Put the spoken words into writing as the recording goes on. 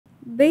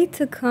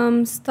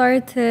Baytukum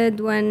started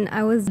when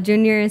I was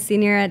junior and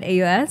senior at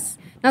AUS.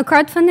 Now,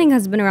 crowdfunding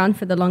has been around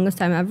for the longest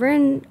time ever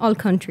in all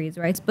countries,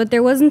 right? But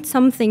there wasn't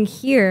something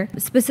here,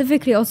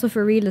 specifically also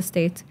for real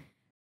estate.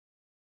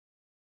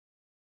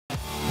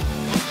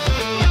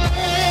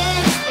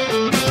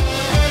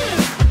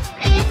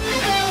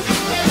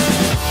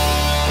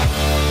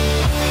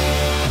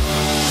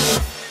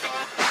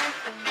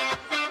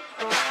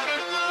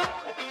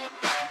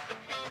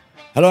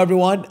 Hello,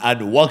 everyone,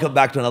 and welcome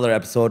back to another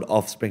episode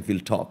of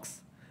Springfield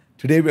Talks.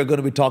 Today, we're going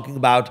to be talking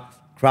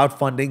about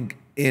crowdfunding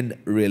in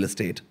real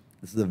estate.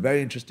 This is a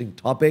very interesting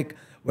topic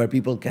where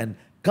people can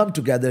come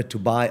together to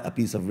buy a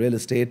piece of real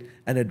estate,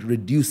 and it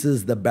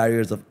reduces the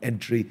barriers of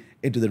entry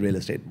into the real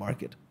estate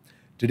market.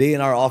 Today, in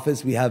our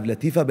office, we have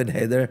Latifa Bin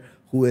Haider,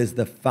 who is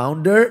the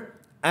founder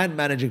and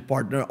managing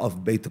partner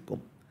of Baytukum.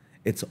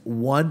 It's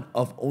one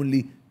of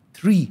only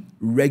 3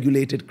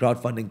 regulated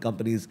crowdfunding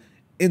companies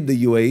in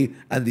the UAE,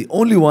 and the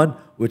only one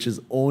which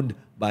is owned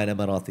by an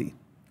Emirati.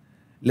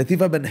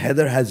 Latifa Bin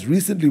Haider has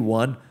recently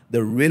won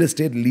the Real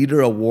Estate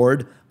Leader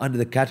Award under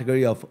the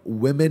category of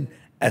Women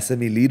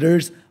SME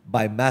Leaders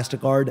by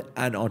MasterCard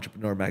and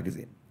Entrepreneur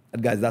Magazine.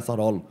 And guys, that's not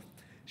all.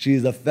 She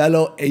is a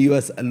fellow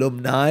AUS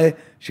alumni.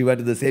 She went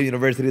to the same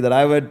university that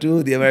I went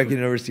to, the American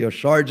University of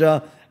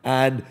Sharjah,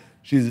 and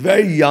she's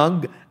very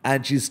young,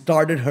 and she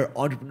started her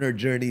entrepreneur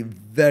journey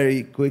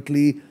very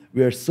quickly.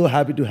 We are so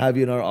happy to have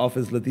you in our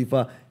office,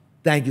 Latifa.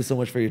 Thank you so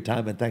much for your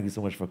time, and thank you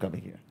so much for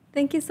coming here.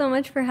 Thank you so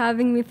much for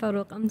having me,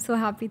 Farouk. I'm so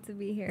happy to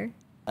be here.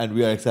 And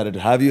we are excited to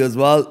have you as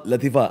well.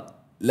 Latifa,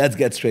 let's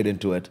get straight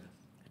into it.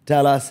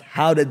 Tell us,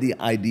 how did the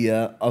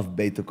idea of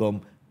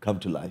Baytukum come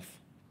to life?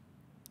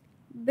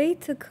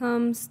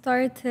 Baytukum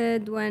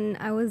started when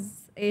I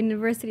was a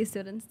university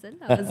student still.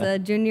 I was a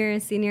junior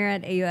and senior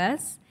at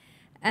AUS.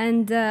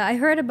 And I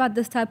heard about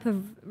this type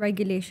of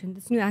regulation,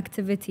 this new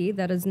activity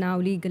that is now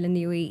legal in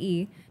the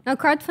UAE. Now,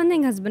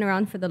 crowdfunding has been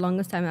around for the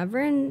longest time ever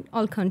in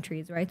all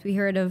countries, right? We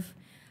heard of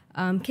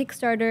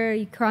Kickstarter,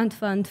 you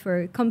crowdfund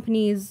for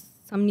companies,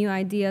 some new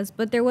ideas,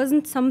 but there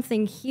wasn't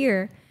something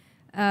here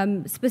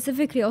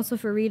specifically also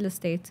for real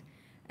estate.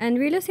 And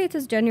real estate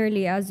is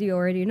generally, as you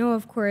already know,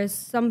 of course,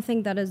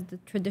 something that is the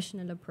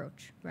traditional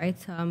approach, right?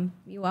 I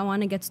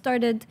want to get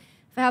started.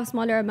 If I have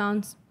smaller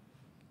amounts,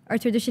 our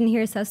tradition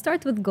here says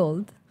start with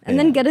gold and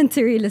then get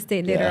into real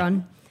estate later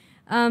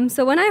on.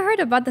 So when I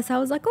heard about this, I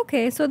was like,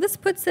 okay, so this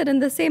puts it in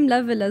the same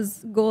level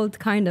as gold,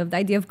 kind of, the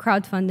idea of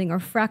crowdfunding or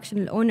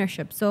fractional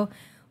ownership. So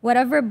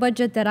whatever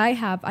budget that I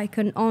have, I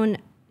can own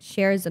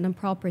shares in a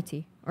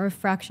property or a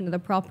fraction of the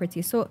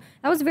property. So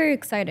that was very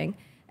exciting.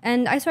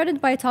 And I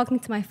started by talking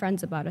to my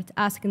friends about it,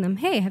 asking them,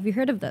 hey, have you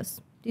heard of this?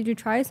 Did you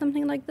try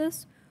something like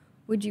this?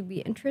 Would you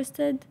be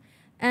interested?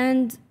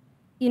 And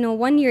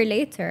 1 year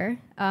later,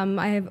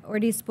 I have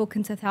already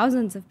spoken to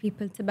thousands of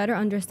people to better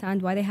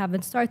understand why they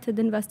haven't started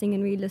investing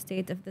in real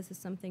estate, if this is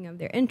something of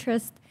their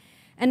interest.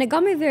 And it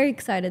got me very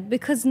excited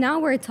because now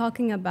we're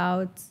talking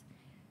about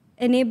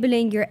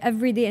enabling your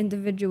everyday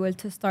individual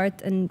to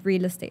start in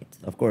real estate.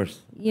 Of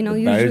course. The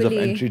barriers of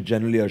entry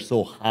generally are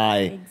so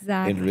high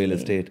in real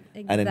estate.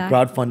 Exactly. And in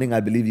crowdfunding, I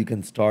believe you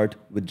can start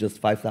with just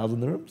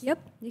 5,000 dirhams? Yep,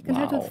 you can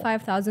start with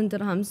 5,000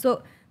 dirhams.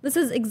 So this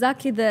is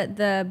exactly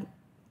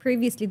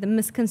previously the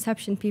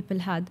misconception people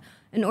had.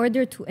 In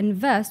order to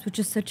invest, which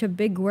is such a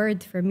big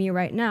word for me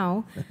right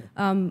now,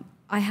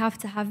 I have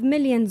to have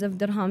millions of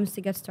dirhams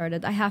to get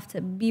started. I have to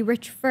be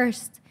rich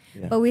first.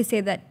 Yeah. But we say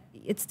that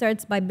it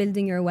starts by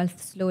building your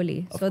wealth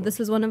slowly. So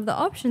this is one of the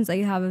options that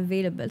you have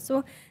available.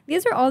 So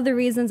these are all the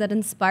reasons that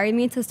inspired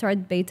me to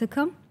start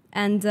Baytukum.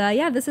 And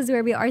this is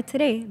where we are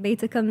today.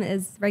 Baytukum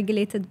is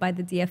regulated by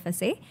the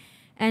DFSA.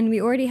 And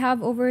we already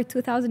have over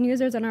 2,000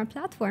 users on our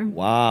platform.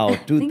 Wow,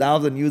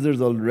 2,000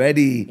 users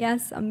already.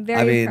 Yes, I'm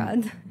very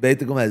proud.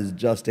 Baytukum has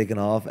just taken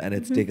off, and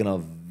it's taken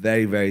off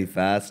very, very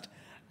fast.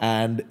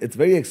 And it's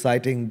very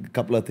exciting, a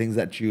couple of things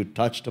that you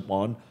touched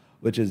upon,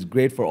 which is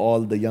great for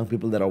all the young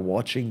people that are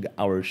watching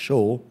our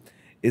show,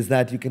 is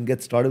that you can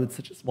get started with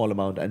such a small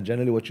amount. And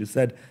generally what you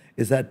said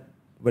is that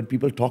when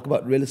people talk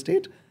about real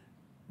estate,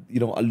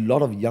 a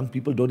lot of young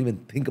people don't even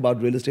think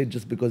about real estate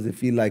just because they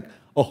feel like,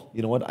 oh,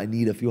 you know what, I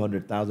need a few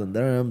 100,000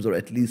 dirhams or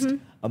at least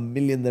a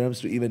million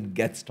dirhams to even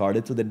get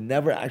started. So they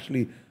never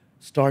actually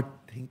start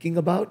thinking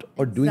about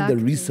or doing the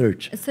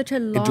research. It's such a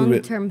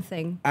long-term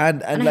thing.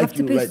 And I have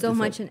to pay so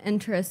much in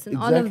interest and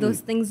all of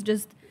those things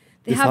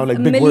they have like a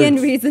million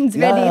words. Reasons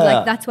ready.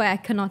 Like that's why I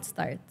cannot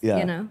start,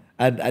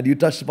 And you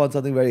touched upon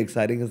something very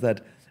exciting, is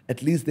that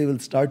at least they will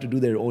start to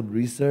do their own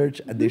research,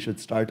 and they should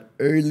start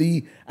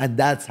early, and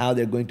that's how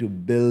they're going to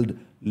build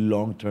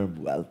long-term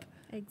wealth.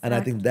 Exactly. And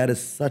I think that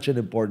is such an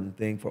important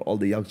thing for all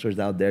the youngsters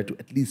out there to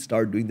at least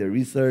start doing their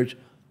research,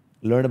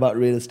 learn about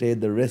real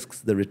estate, the risks,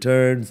 the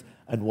returns,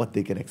 and what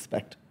they can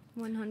expect.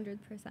 100%.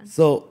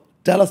 So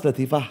tell us,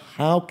 Latifa,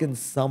 how can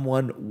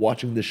someone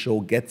watching the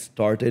show get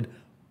started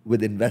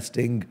with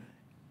investing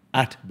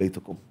at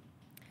Baytukum?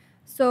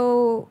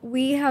 So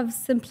we have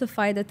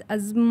simplified it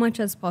as much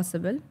as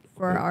possible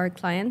for our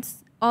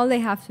clients. All they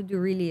have to do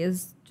really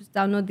is just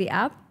download the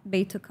app,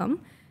 Baytukum,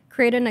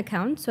 create an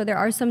account. So there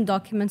are some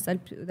documents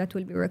that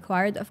will be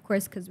required, of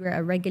course, because we're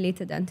a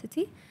regulated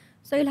entity.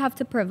 So you'll have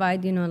to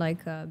provide,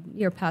 like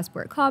your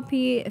passport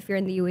copy. If you're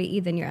in the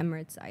UAE, then your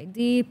Emirates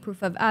ID,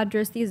 proof of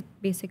address, these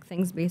basic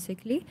things,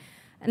 basically.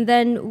 And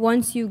then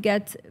once you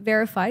get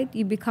verified,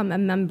 you become a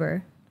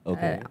member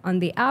on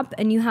the app,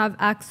 and you have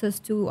access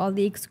to all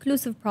the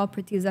exclusive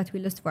properties that we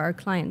list for our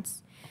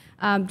clients.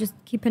 Just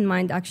keep in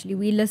mind, actually,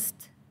 we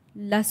list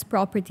less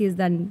properties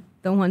than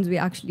the ones we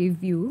actually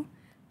view.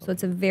 So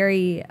it's a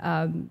very,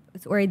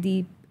 it's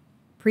already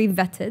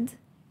pre-vetted.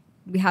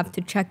 We have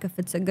to check if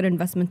it's a good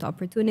investment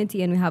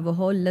opportunity, and we have a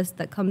whole list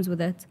that comes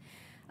with it.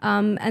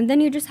 And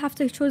then you just have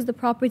to choose the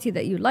property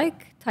that you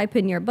like, type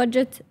in your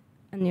budget,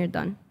 and you're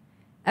done.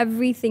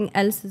 Everything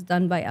else is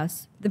done by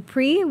us. The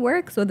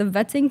pre-work, so the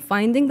vetting,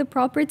 finding the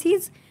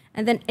properties,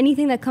 and then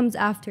anything that comes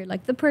after,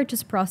 like the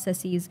purchase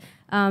processes,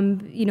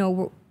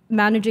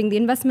 managing the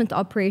investment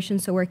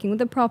operations, so working with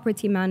the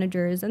property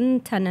managers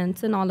and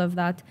tenants and all of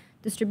that,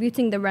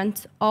 distributing the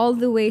rent all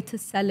the way to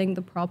selling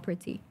the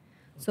property.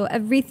 So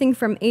everything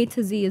from A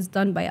to Z is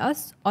done by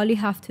us. All you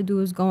have to do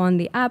is go on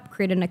the app,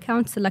 create an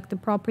account, select the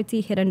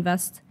property, hit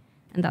invest,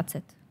 and that's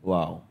it.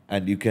 Wow.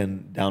 And you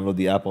can download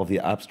the app off the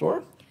App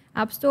Store?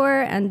 App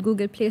Store and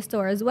Google Play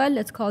Store as well.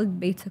 It's called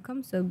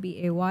Baytukum, so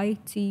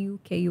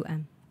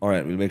Baytukum. All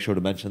right, we'll make sure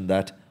to mention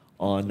that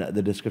on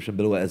the description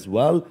below as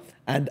well.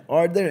 And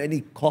are there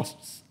any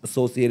costs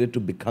associated to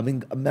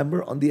becoming a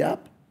member on the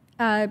app?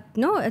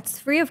 No, it's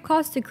free of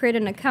cost to create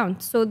an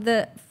account. So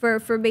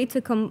for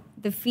Baytukum,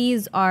 the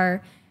fees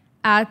are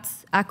at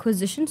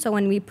acquisition. So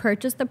when we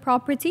purchase the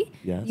property,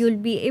 you'll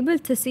be able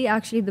to see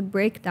actually the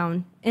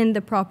breakdown in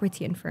the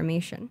property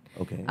information.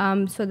 Okay.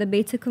 So the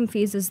Baytukum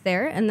fees is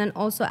there, and then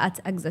also at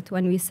exit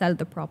when we sell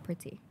the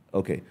property.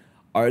 Okay.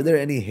 Are there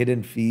any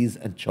hidden fees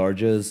and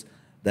charges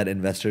that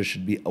investors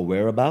should be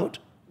aware about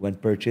when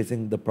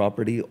purchasing the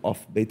property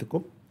off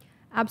Baytukum?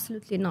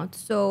 Absolutely not.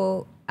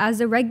 So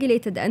as a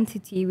regulated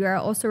entity, we are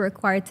also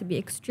required to be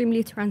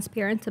extremely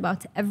transparent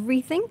about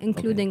everything,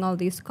 including all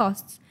these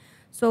costs.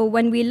 So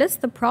when we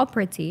list the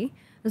property,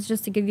 that's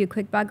just to give you a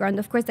quick background,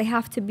 of course, they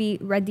have to be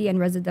ready and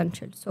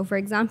residential. So for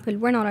example,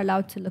 we're not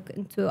allowed to look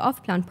into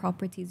off-plan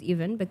properties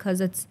even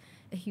because it's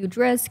a huge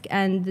risk,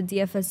 and the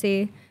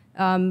DFSA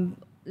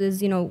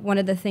is, one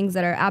of the things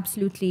that are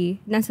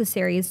absolutely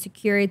necessary is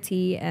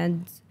security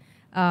and,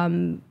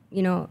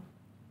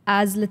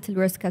 as little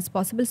risk as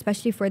possible,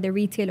 especially for the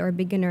retail or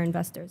beginner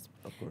investors.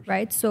 Of course.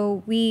 Right?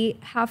 So we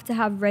have to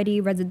have ready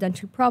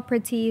residential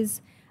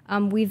properties.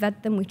 We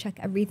vet them, we check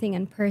everything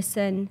in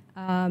person.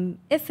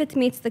 If it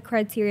meets the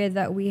criteria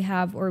that we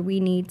have or we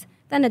need,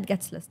 then it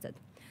gets listed.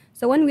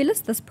 So when we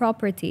list this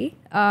property,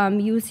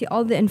 you'll see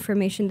all the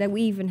information that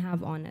we even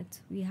have on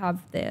it. We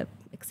have the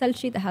Excel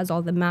sheet that has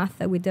all the math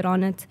that we did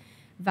on it,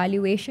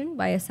 valuation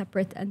by a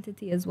separate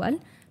entity as well.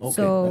 Okay,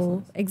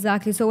 so nice.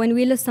 Exactly. So when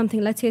we list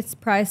something, let's say it's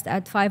priced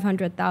at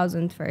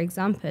 500,000, for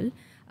example,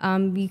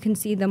 you can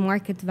see the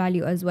market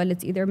value as well.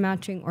 It's either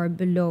matching or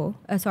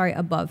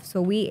above.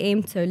 So we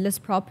aim to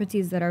list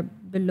properties that are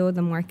below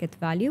the market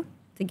value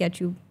to get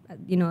you,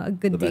 a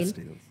good deal. Best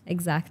deals.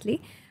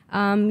 Exactly.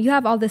 You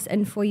have all this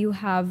info. You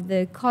have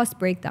the cost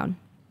breakdown.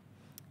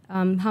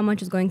 How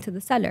much is going to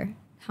the seller?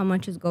 How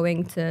much is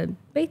going to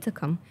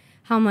Baytukum?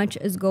 How much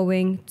is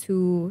going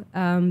to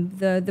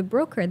the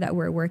broker that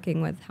we're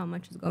working with? How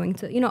much is going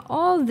to,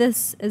 all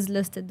this is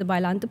listed, the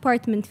Dubai Land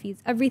Department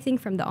fees, everything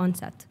from the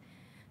onset.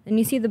 Then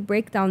you see the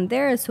breakdown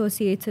there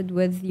associated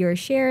with your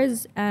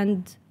shares,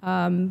 and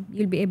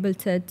you'll be able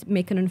to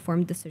make an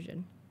informed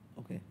decision.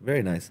 Okay,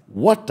 very nice.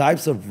 What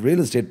types of real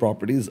estate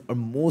properties are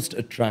most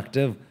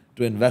attractive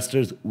to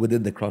investors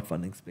within the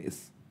crowdfunding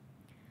space?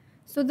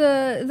 So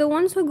the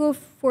ones who go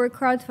for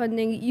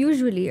crowdfunding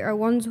usually are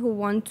ones who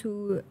want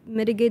to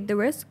mitigate the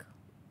risk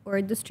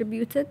or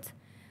distribute it.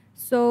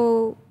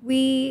 So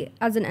we,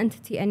 as an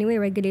entity anyway,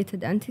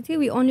 regulated entity,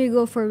 we only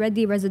go for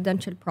ready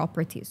residential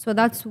properties. So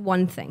that's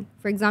one thing.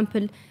 For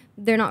example,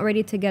 they're not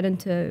ready to get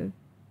into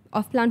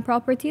off-plan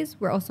properties.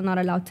 We're also not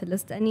allowed to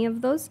list any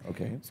of those.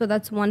 Okay. So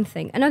that's one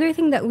thing. Another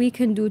thing that we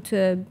can do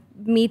to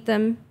meet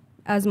them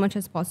as much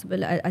as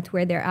possible at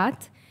where they're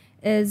at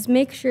is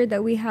make sure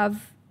that we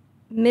have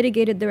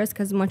mitigated the risk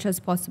as much as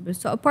possible.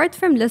 So apart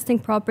from listing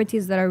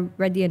properties that are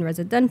ready and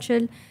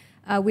residential,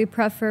 we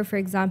prefer, for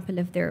example,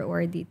 if they're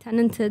already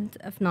tenanted.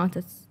 If not,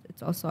 it's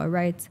also all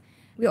right.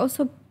 We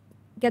also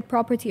get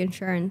property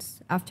insurance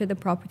after the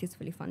property is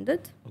fully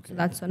funded. Okay. So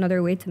that's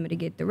another way to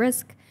mitigate the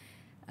risk.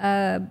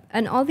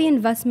 And all the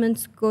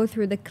investments go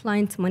through the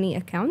client money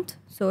account.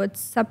 So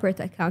it's separate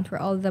account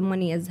where all the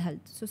money is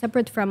held. So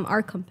separate from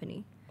our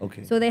company.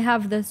 Okay. So they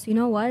have this,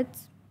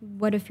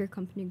 what if your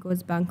company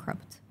goes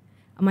bankrupt?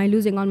 Am I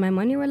losing all my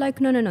money? We're like,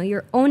 no.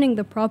 You're owning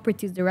the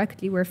properties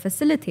directly. We're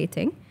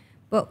facilitating,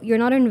 but you're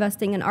not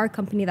investing in our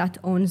company that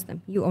owns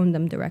them. You own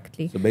them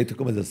directly. So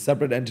Baytukum is a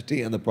separate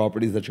entity, and the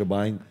properties that you're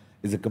buying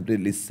is a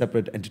completely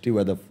separate entity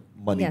where the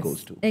money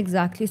goes to.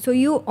 Exactly. So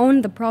you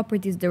own the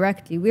properties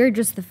directly. We're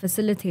just the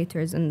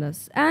facilitators in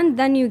this. And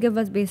then you give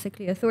us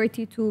basically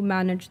authority to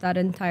manage that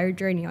entire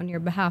journey on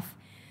your behalf.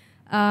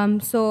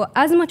 So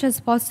as much as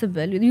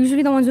possible,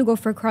 usually the ones who go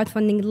for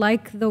crowdfunding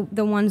like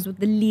the ones with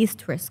the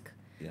least risk.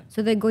 Yeah.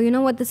 So they go, you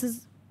know what, this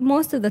is,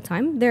 most of the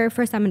time, they're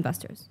first-time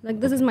investors.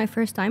 Like, this is my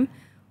first time.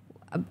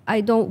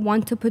 I don't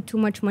want to put too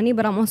much money,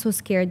 but I'm also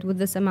scared with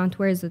this amount,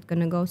 where is it going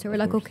to go? So we're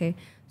like, okay.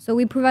 So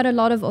we provide a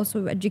lot of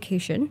also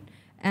education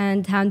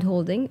and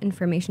hand-holding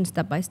information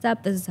step by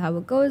step. This is how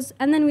it goes.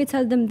 And then we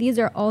tell them these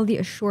are all the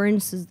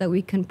assurances that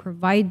we can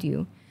provide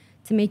you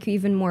to make you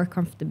even more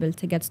comfortable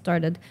to get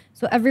started.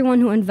 So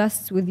everyone who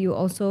invests with you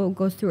also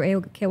goes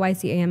through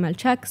KYC AML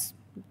checks.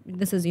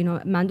 This is,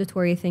 a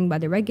mandatory thing by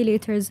the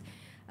regulators.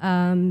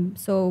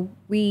 So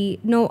we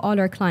know all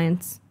our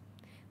clients.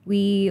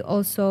 We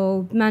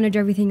also manage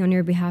everything on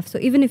your behalf. So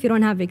even if you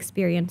don't have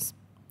experience,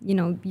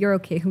 you're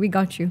okay. We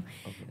got you.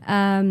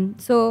 Okay.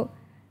 So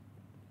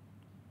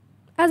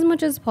as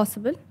much as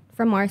possible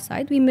from our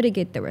side, we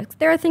mitigate the risks.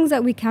 There are things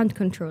that we can't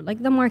control,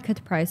 like the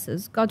market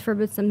prices. God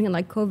forbid something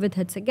like COVID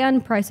hits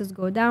again, prices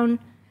go down.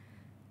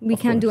 We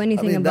can't do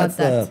anything about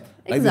that.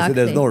 Like exactly. they say,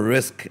 there's no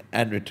risk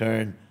and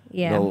return.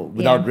 Yeah.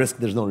 Without risk,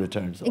 there's no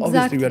return. So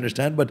obviously we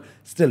understand, but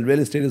still, real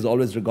estate is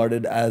always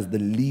regarded as the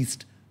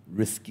least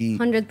risky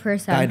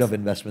 100% kind of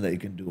investment that you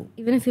can do.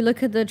 Even if you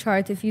look at the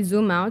chart, if you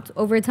zoom out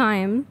over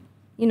time,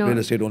 real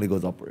estate only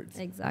goes upwards.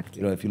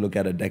 Exactly. If you look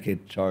at a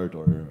decade chart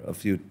or a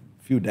few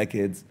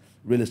decades,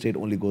 real estate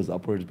only goes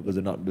upwards because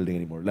they're not building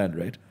any more land,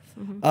 right?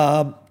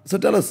 Mm-hmm. So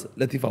tell us,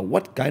 Latifa,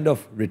 what kind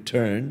of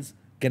returns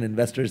can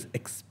investors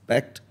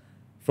expect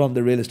from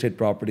the real estate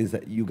properties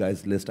that you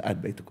guys list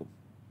at Baytukum?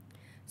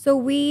 So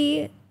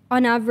we,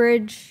 on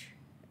average,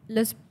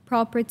 list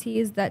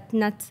properties that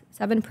net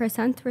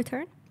 7%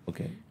 return.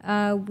 Okay.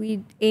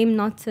 We aim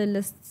not to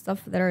list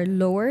stuff that are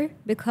lower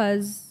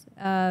because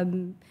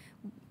when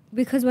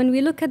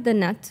we look at the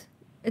net,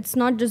 it's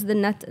not just the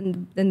net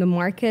in the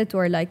market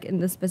or like in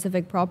the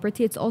specific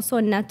property. It's also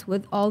a net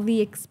with all the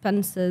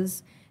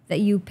expenses that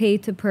you pay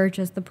to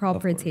purchase the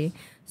property.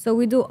 So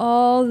we do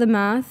all the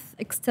math,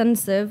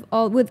 extensive,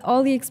 with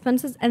all the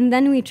expenses, and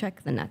then we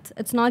check the net.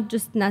 It's not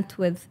just net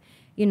with,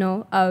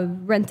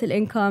 rental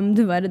income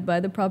divided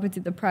by the property,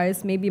 the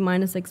price, maybe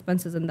minus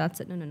expenses, and that's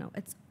it. No.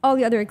 It's all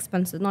the other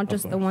expenses, not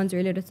just the ones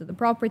related to the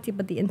property,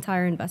 but the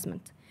entire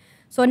investment.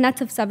 So a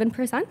net of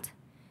 7%,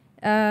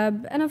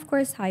 and of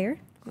course higher,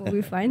 what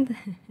we find.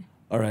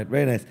 All right,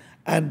 very nice.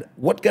 And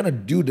what kind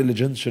of due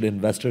diligence should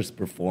investors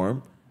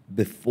perform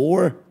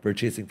before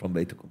purchasing from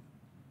Baytukum?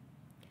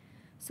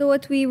 So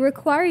what we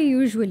require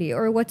usually,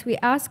 or what we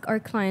ask our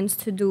clients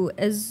to do,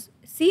 is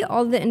see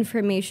all the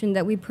information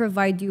that we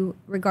provide you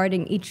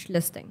regarding each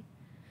listing.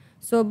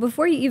 So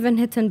before you even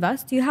hit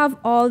invest, you have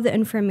all the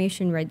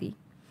information ready.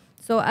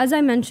 So as I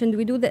mentioned,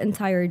 we do the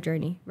entire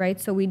journey, right?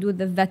 So we do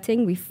the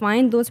vetting, we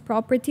find those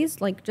properties.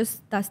 Like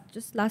just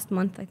last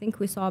month, I think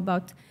we saw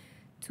about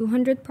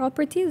 200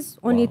 properties,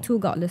 only 2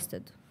 got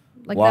listed.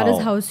 Like that is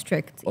how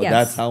strict. Oh, yes.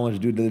 That's how much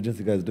due diligence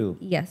you guys do.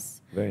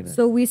 Yes. Very nice.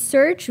 So we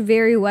search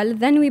very well,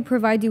 then we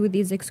provide you with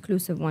these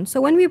exclusive ones.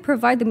 So when we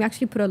provide them, we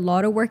actually put a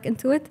lot of work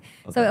into it.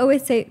 Okay. So I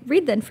always say,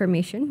 read the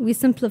information. We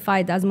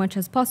simplified as much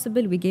as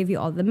possible. We gave you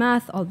all the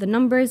math, all the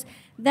numbers.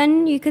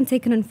 Then you can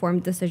take an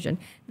informed decision.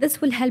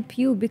 This will help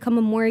you become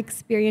a more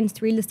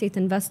experienced real estate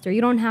investor.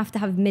 You don't have to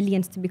have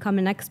millions to become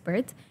an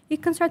expert. You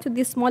can start with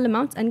these small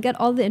amounts and get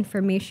all the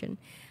information.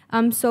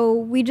 So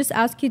we just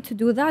ask you to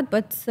do that,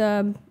 but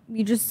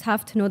you just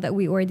have to know that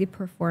we already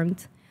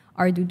performed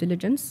our due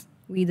diligence.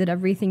 We did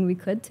everything we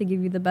could to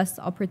give you the best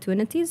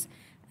opportunities,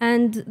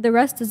 and the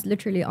rest is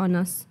literally on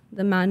us.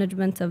 The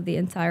management of the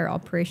entire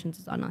operations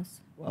is on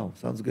us. Wow,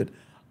 sounds good.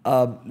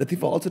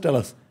 Latifa, also tell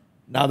us,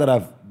 now that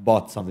I've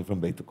bought something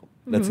from Baytukum,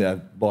 let's say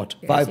I've bought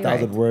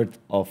 5,000 worth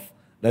of,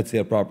 let's say,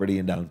 a property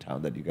in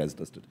downtown that you guys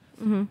listed.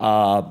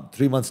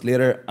 3 months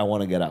later, I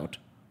want to get out.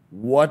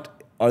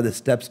 What are the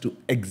steps to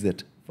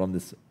exit from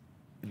this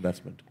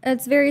investment?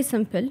 It's very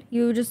simple.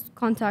 You just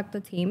contact the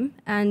team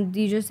and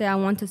you just say, I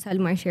want to sell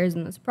my shares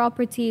in this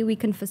property. We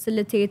can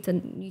facilitate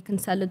and you can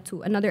sell it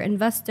to another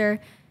investor,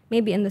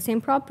 maybe in the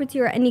same property,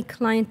 or any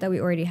client that we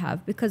already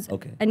have. Because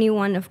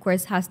anyone, of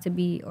course, has to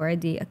be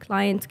already a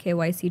client,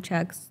 KYC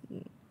checks,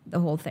 the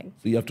whole thing.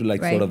 So you have to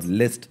sort of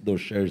list those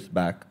shares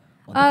back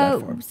on the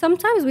platform.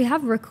 Sometimes we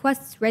have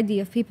requests ready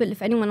of people,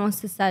 if anyone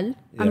wants to sell,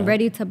 I'm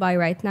ready to buy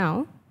right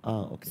now.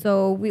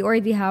 So we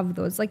already have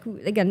those. Like,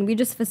 again, we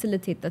just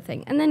facilitate the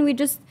thing. And then we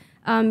just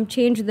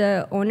change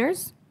the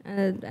owners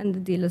and the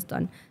deal is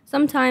done.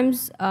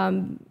 Sometimes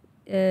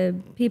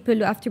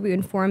people, after we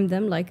inform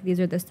them, like, these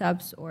are the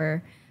steps,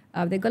 or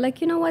they go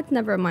like, you know what,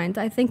 never mind.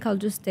 I think I'll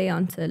just stay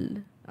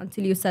until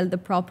you sell the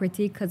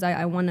property because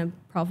I want to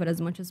profit as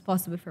much as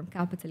possible from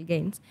capital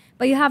gains.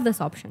 But you have this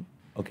option.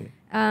 Okay.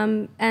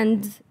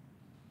 And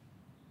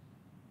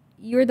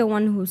you're the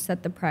one who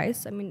set the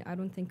price. I mean, I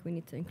don't think we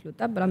need to include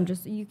that, but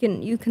you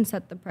can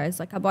set the price.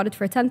 Like, I bought it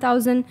for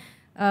 10,000.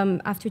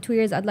 After 2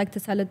 years, I'd like to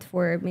sell it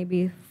for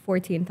maybe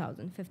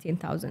 14,000,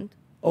 15,000.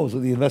 Oh,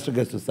 so the investor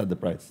gets to set the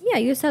price? Yeah,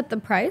 you set the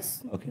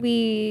price. Okay.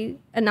 We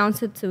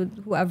announce it to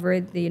whoever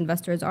the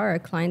investors are, our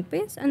client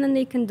base, and then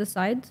they can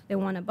decide they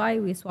want to buy.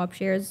 We swap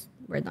shares.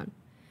 We're done.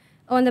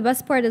 Oh, and the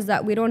best part is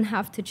that we don't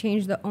have to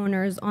change the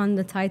owners on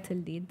the title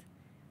deed,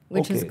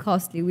 which is Okay.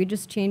 costly. We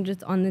just change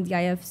it on the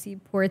DIFC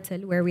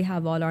portal where we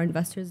have all our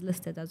investors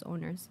listed as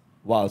owners.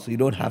 Wow, so you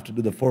don't have to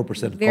do the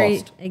 4% Very,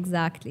 cost.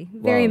 exactly.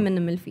 Very Wow.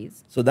 minimal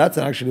fees. So that's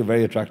actually a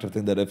very attractive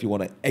thing that if you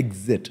want to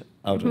exit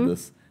out Mm-hmm. of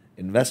this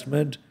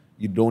investment,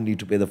 you don't need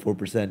to pay the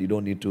 4%. You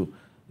don't need to,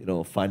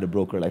 find a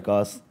broker like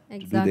us to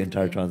do the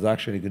entire Exactly.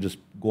 transaction. You can just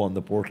go on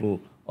the portal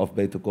of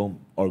Baytukum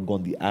or go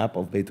on the app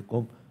of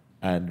Baytukum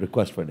and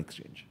request for an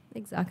exchange.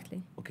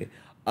 Exactly. Okay.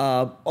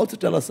 Also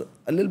tell us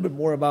a little bit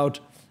more about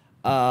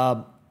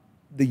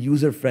the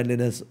user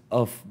friendliness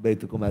of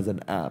Baytukum as an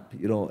app.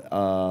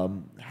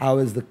 How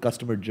has the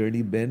customer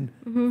journey been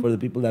for the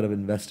people that have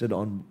invested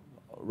on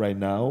right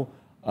now?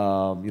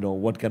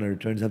 What kind of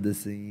returns have they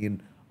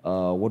seen?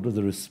 What was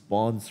the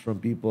response from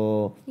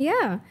people?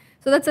 Yeah.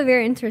 So that's a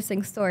very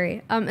interesting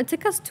story. It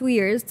took us 2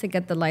 years to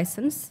get the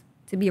license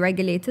to be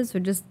regulated. So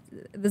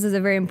this is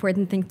a very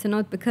important thing to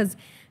note because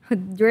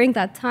during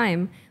that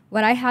time,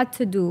 what I had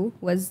to do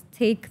was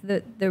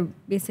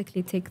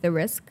basically take the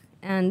risk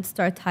and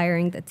start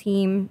hiring the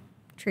team,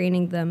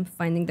 training them,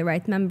 finding the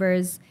right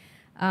members,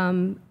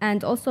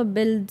 and also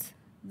build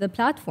the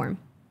platform.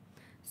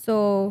 So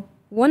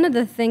one of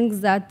the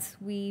things that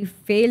we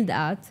failed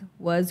at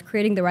was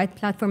creating the right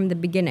platform in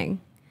the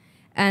beginning.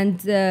 And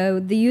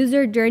the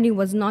user journey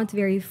was not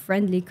very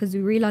friendly because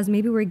we realized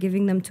maybe we're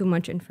giving them too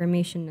much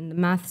information in the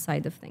math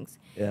side of things.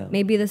 Yeah.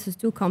 Maybe this is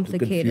too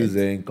complicated.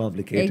 Confusing,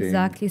 complicating.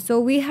 Exactly. So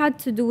we had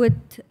to do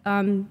it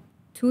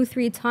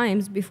 2-3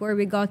 times before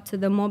we got to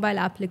the mobile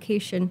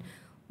application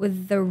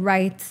with the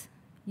right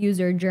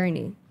user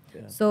journey.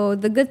 Yeah. So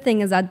the good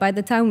thing is that by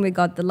the time we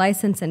got the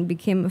license and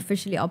became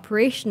officially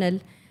operational,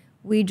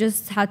 we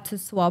just had to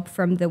swap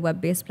from the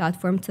web-based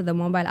platform to the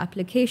mobile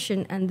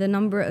application, and the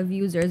number of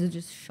users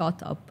just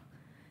shot up.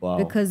 Wow.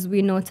 Because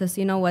we noticed,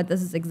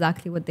 this is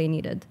exactly what they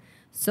needed.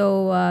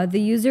 So the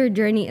user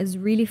journey is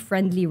really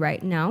friendly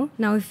right now.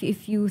 Now,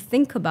 if you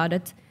think about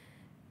it,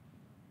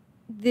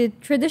 the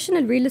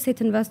traditional real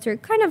estate investor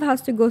kind of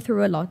has to go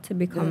through a lot to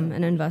become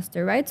an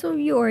investor, right? So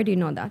you already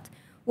know that.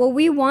 What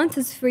we want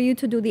is for you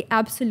to do the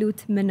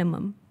absolute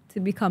minimum to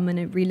become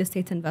a real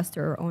estate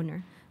investor or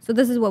owner. So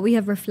this is what we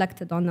have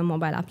reflected on the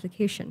mobile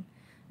application.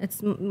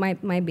 It's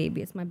my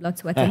baby. It's my blood,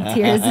 sweat, and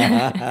tears.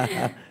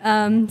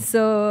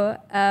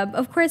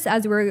 Of course,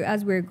 as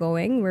we're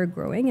going, we're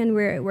growing and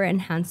we're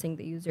enhancing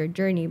the user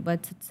journey.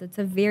 But it's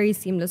a very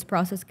seamless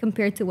process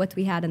compared to what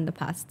we had in the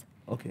past.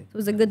 Okay. So it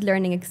was a good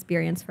learning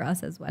experience for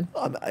us as well.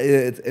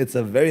 It's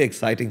a very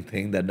exciting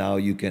thing that now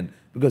you can,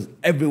 because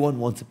everyone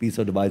wants a piece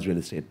of Dubai's real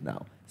estate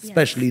now,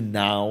 especially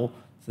now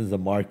since the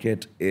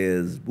market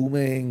is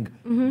booming.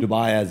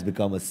 Dubai has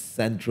become a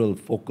central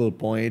focal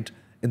point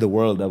in the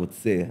world, I would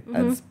say,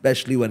 and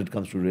especially when it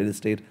comes to real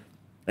estate.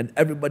 And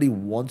everybody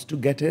wants to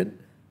get in,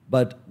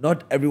 but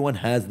not everyone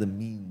has the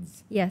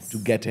means to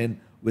get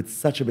in with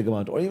such a big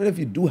amount. Or even if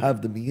you do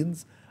have the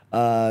means,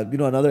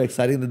 another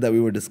exciting thing that we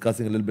were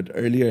discussing a little bit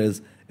earlier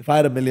is if I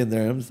had $1 million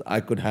dirhams, I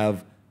could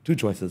have 2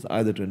 choices,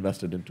 either to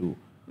invest it into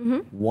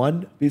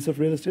one piece of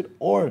real estate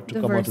or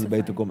to come onto the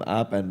Baytukum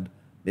app and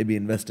maybe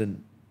invest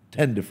in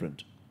 10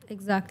 different.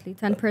 Exactly,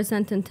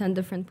 10% in 10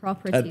 different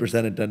properties.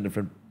 10% in 10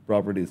 different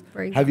properties.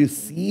 For Have you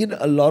example. seen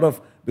a lot of,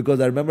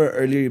 because I remember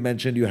earlier you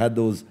mentioned you had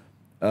those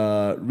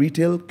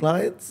retail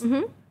clients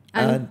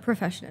And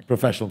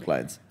professional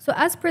clients. So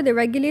as per the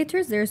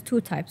regulators, there's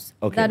 2 types.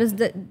 Okay.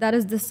 That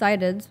is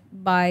decided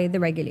by the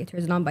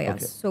regulators, not by Okay.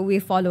 us. So we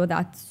follow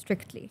that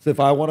strictly. So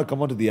if I want to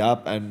come onto the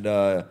app and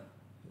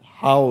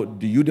how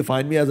do you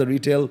define me as a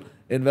retail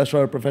investor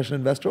or a professional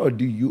investor,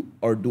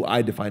 or do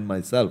I define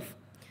myself?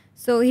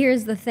 So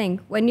here's the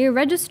thing. When you're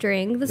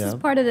registering, this is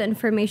Yeah. part of the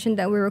information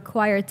that we're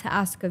required to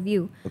ask of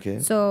you. Okay.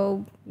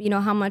 So,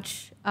 how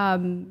much,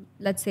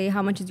 let's say,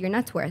 how much is your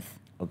net worth?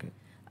 Okay.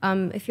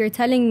 If you're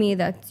telling me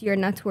that your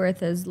net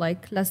worth is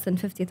like less than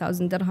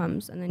 50,000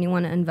 dirhams and then you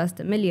want to invest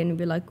 $1 million,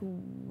 you'd be like,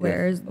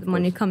 where's Yes, the of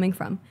money course. coming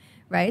from,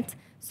 right?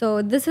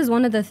 So this is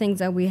one of the things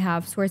that we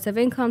have: source of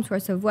income,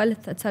 source of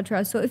wealth,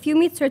 etc. So if you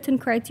meet certain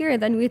criteria,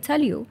 then we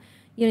tell you,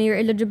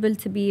 you're eligible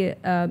to be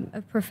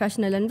a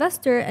professional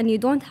investor, and you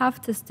don't have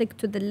to stick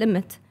to the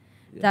limit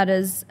that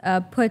is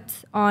put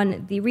on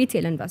the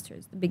retail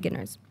investors, the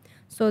beginners.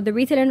 So the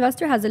retail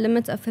investor has a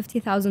limit of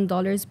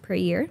 $50,000 per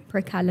year,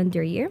 per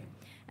calendar year.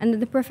 And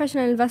the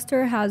professional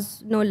investor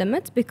has no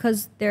limit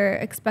because they're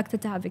expected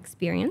to have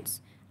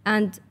experience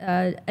and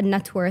a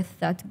net worth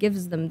that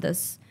gives them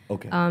this,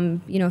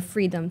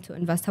 freedom to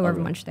invest however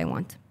much they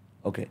want.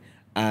 Okay.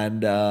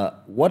 And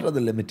what are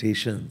the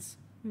limitations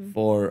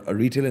for a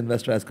retail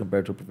investor as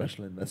compared to a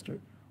professional investor?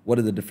 What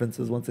are the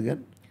differences once again?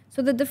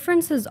 So the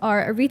differences are: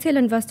 a retail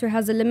investor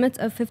has a limit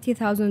of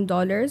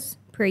 $50,000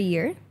 per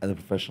year. And the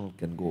professional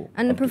can go.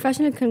 And the up to-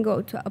 professional can go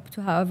to up to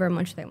however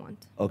much they want.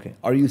 Okay.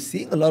 Are you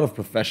seeing a lot of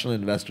professional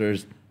investors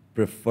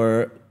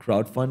prefer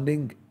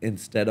crowdfunding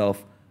instead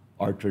of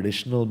our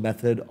traditional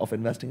method of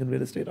investing in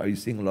real estate? Are you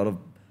seeing a lot of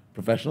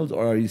professionals,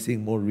 or are you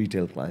seeing more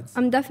retail clients?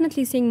 I'm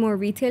definitely seeing more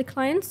retail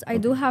clients. I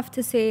do have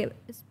to say,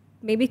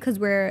 maybe because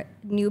we're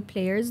new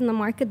players in the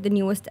market, the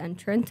newest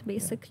entrant,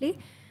 basically,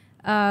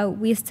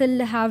 we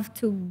still have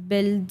to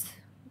build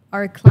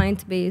our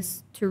client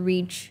base to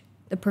reach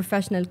the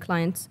professional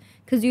clients.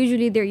 Because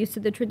usually they're used to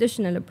the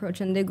traditional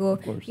approach and they go,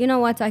 you know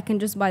what, I can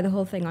just buy the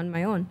whole thing on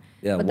my own.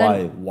 Yeah,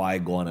 but why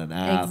go on an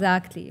app?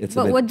 Exactly. It's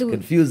but a bit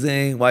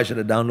confusing. Why should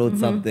I download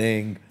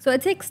something? So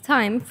it takes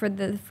time for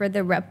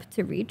the rep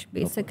to reach,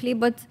 basically.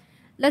 But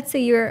let's say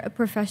you're a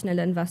professional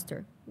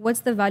investor.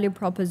 What's the value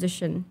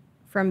proposition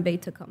from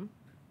Baytukum?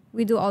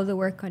 We do all the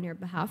work on your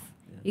behalf.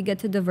 Yeah. You get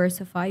to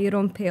diversify. You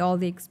don't pay all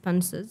the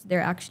expenses.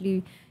 They're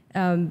actually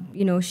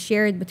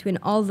shared between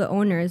all the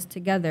owners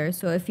together.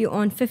 So if you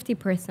own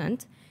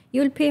 50%,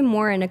 you'll pay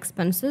more in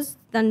expenses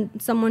than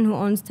someone who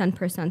owns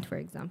 10%, for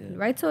example,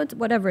 right? So it's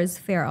whatever is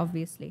fair,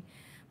 obviously.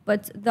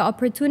 But the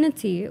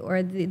opportunity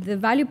or the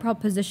value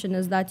proposition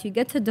is that you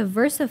get to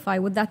diversify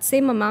with that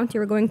same amount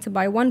you're going to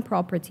buy one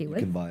property with.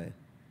 You can buy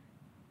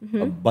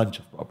a bunch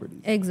of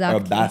properties.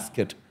 Exactly. Or a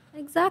basket.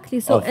 Exactly.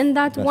 So in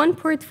that one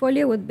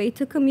portfolio with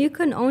Baytukum, you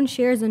can own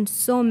shares in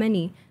so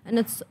many, and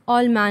it's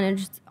all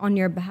managed on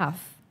your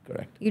behalf.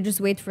 Correct. You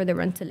just wait for the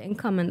rental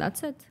income and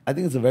that's it. I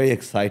think it's a very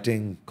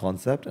exciting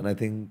concept. And I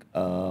think,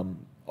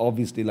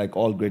 obviously, like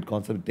all great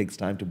concepts, it takes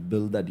time to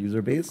build that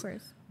user base. Of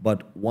course.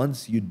 But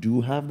once you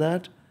do have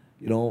that,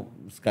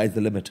 sky's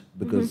the limit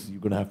because you're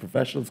going to have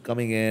professionals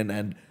coming in.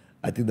 And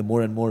I think the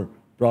more and more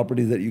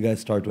properties that you guys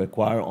start to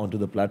acquire onto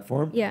the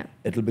platform,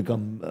 it'll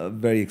become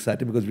very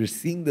exciting because we're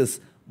seeing this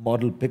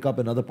model pick up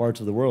in other parts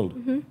of the world.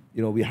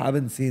 We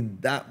haven't seen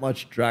that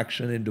much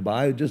traction in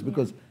Dubai just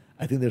because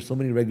I think there's so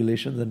many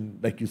regulations, and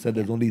like you said,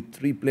 there's only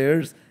 3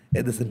 players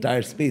in this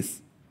entire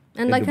space.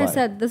 And like Dubai. I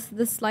said,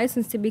 this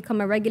license to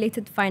become a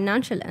regulated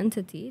financial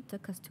entity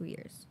took us 2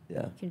 years.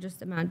 Yeah, you can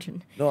just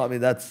imagine. No, I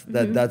mean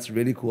that's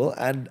really cool.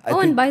 And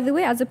and by the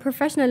way, as a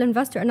professional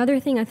investor,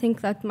 another thing I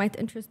think that might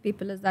interest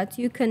people is that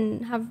you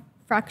can have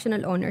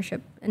fractional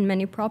ownership in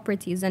many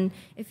properties, and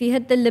if you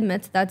hit the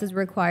limit that is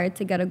required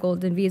to get a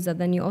golden visa,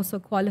 then you also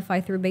qualify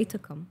through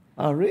Baytukum.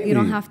 Oh, really? You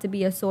don't have to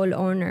be a sole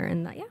owner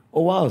in that.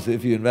 Oh, wow. So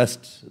if you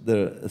invest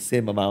the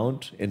same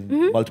amount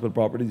in multiple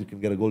properties, you can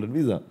get a golden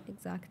visa.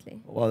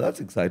 Exactly. Well, that's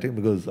exciting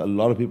because a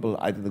lot of people,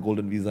 I think the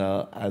golden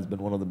visa has been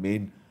one of the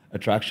main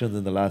attractions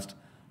in the last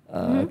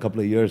couple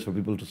of years for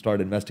people to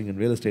start investing in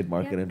real estate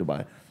market in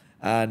Dubai.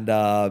 And,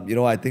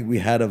 I think we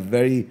had a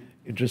very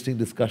interesting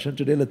discussion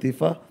today,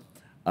 Latifa.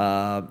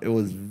 It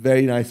was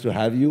very nice to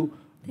have you.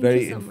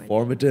 Very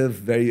informative,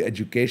 very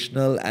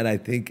educational, and I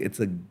think it's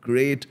a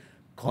great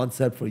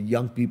concept for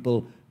young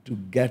people to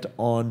get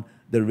on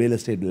the real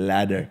estate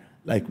ladder,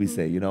 like we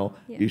say.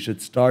 You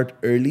should start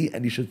early,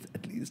 and you should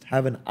at least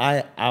have an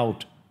eye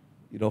out,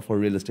 for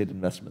real estate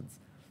investments,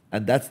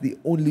 and that's the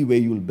only way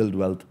you will build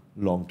wealth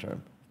long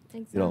term.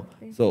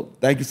 Exactly. So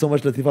thank you so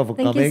much, Latifa, for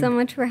coming. Thank you so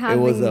much for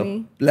having me. It was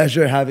a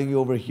pleasure having you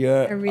over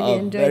here. I really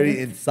enjoyed very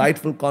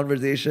insightful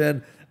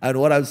conversation. And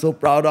what I'm so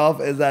proud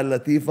of is that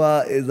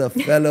Latifa is a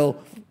fellow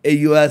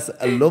AUS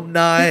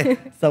alumni,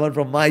 someone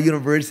from my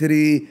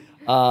university,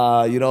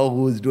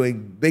 who's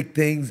doing big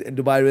things in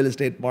Dubai real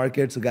estate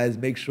market. So guys,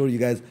 make sure you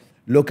guys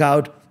look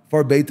out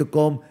for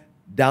Baytukum.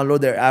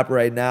 Download their app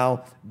right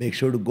now. Make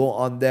sure to go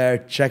on there,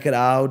 check it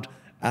out.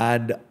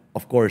 And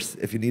of course,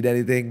 if you need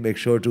anything, make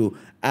sure to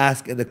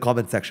ask in the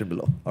comment section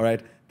below. All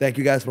right. Thank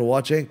you guys for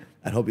watching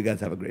and hope you guys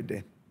have a great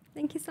day.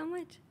 Thank you so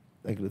much.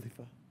 Thank you,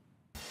 Latifa.